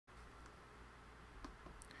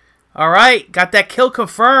Alright, got that kill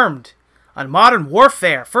confirmed on Modern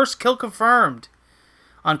Warfare. First kill confirmed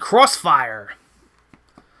on Crossfire.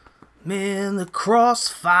 Man, the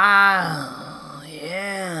Crossfire.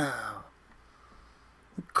 Yeah.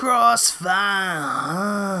 Crossfire.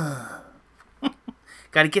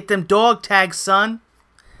 Gotta get them dog tags, son.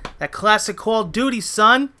 That classic Call of Duty,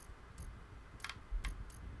 son.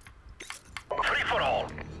 Free for all.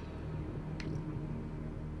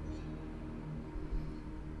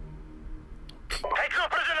 Take no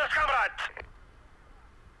prisoners, comrades.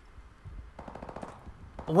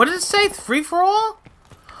 What did it say? Free for all?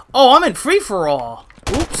 Oh, I'm in free for all.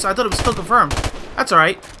 Oops, I thought it was still confirmed. That's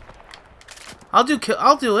alright. I'll do it.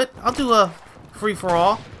 I'll do a free for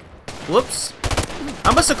all. Whoops.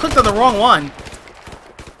 I must have clicked on the wrong one.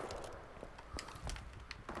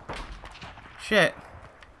 Shit.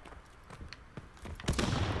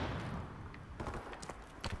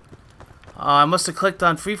 I must have clicked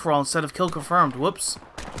on free for all instead of kill confirmed. Whoops.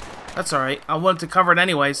 That's alright. I wanted to cover it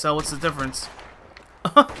anyway, so what's the difference?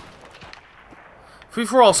 Free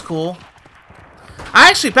for all's cool.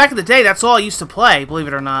 Actually, back in the day, that's all I used to play, believe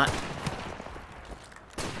it or not.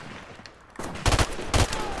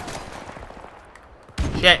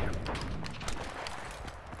 Shit.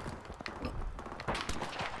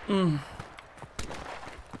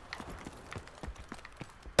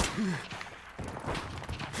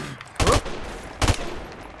 Whoop.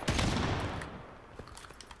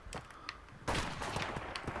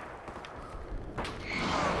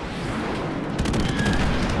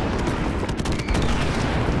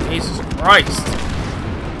 Jesus Christ.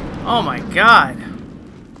 Oh my God.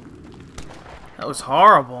 That was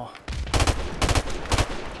horrible.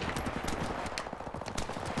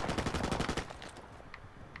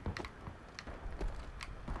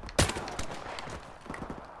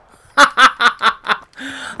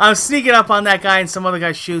 I'm sneaking up on that guy and some other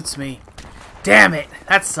guy shoots me. Damn it.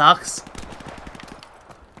 That sucks.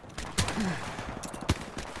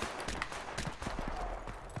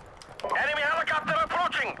 Enemy helicopter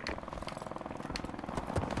approaching.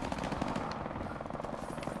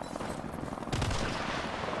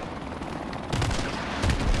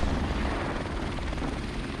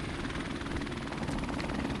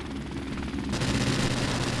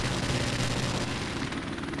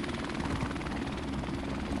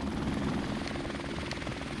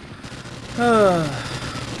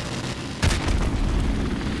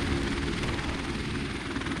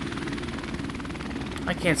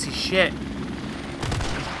 I can't see shit.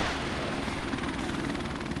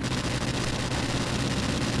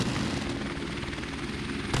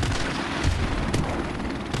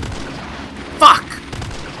 Fuck!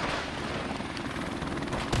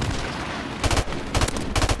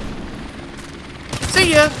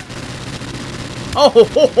 See ya! Oh ho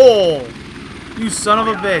ho ho! You son of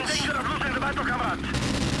a bitch.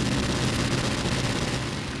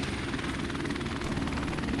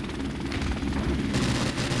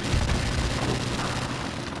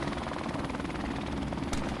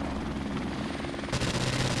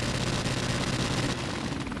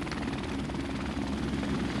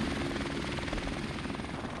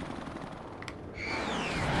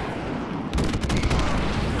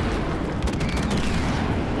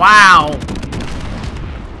 Wow!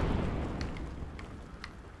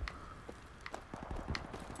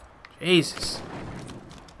 Jesus.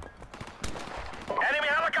 Enemy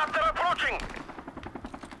helicopter approaching.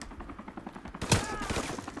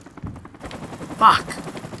 Fuck.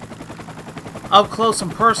 Up close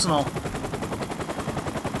and personal.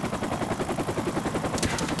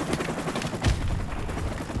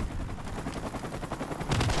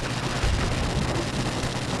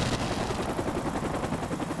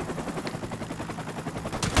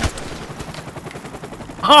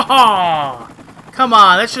 Oh! Come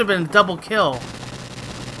on, that should have been a double kill.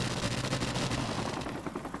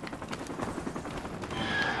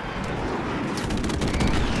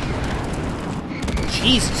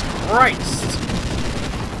 Jesus Christ.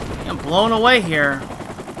 I'm blown away here.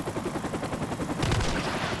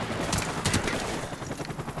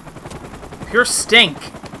 Pure stink.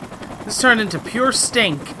 This turned into pure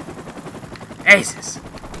stink. Jesus.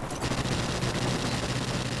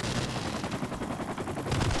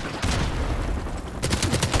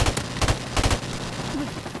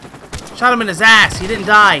 Shot him in his ass. He didn't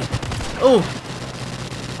die. Ooh.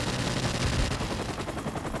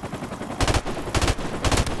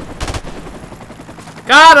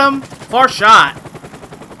 Got him. Far shot.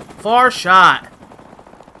 Far shot.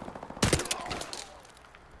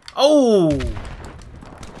 Oh.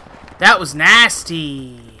 That was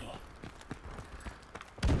nasty.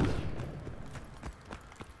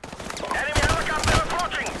 Enemy helicopter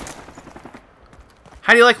approaching.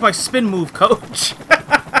 How do you like my spin move, coach?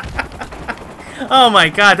 Oh my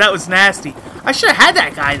god, that was nasty. I should have had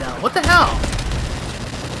that guy, though. What the hell?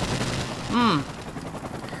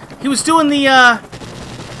 He was doing the,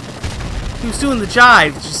 He was doing the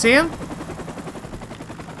jive. Did you see him?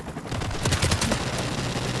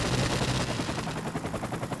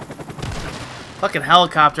 Fucking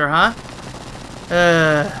helicopter, huh?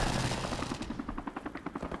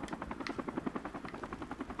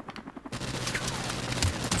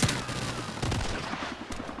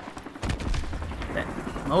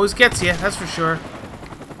 That always gets you, that's for sure.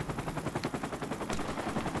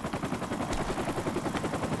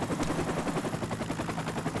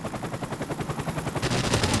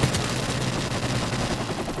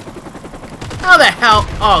 How the hell?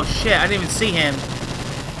 Oh shit, I didn't even see him.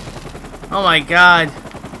 Oh my god.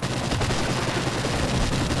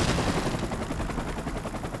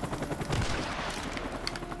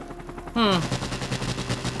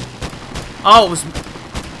 Oh, it was...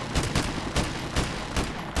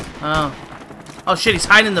 Oh. Oh shit, he's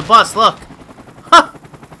hiding in the bus, look. Huh.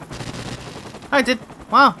 I did...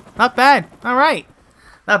 Wow, not bad. Alright.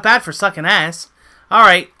 Not bad for sucking ass.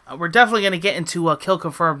 Alright, we're definitely going to get into Kill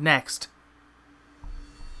Confirmed next.